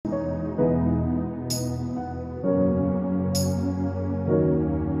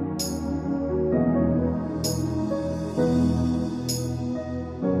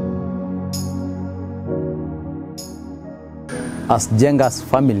As Njenga'S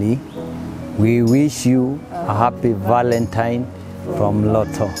family, we wish you a happy Valentine from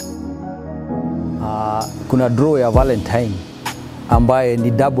Lotto. Kuna draw ya Valentine ambaye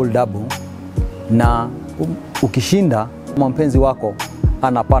ni double, na ukishinda mpenzi wako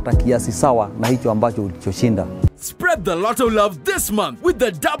anapata kiasi sawa na hicho ambacho ulichoshinda. Spread the Lotto love this month with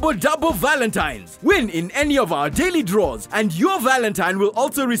the DABO Valentines. Win in any of our daily draws and your Valentine will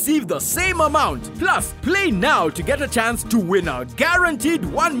also receive the same amount. Plus, play now to get a chance to win our guaranteed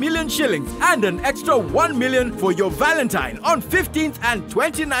 1 million shillings and an extra 1 million for your Valentine on 15th and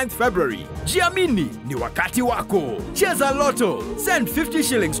 29th February. Jiamini ni wakati wako. CHEZA Lotto. Send 50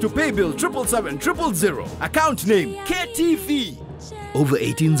 shillings to paybill 777 000. Account name KTV. Over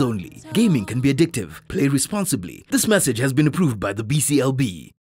 18s only. Gaming can be addictive. Play responsibly. This message has been approved by the BCLB.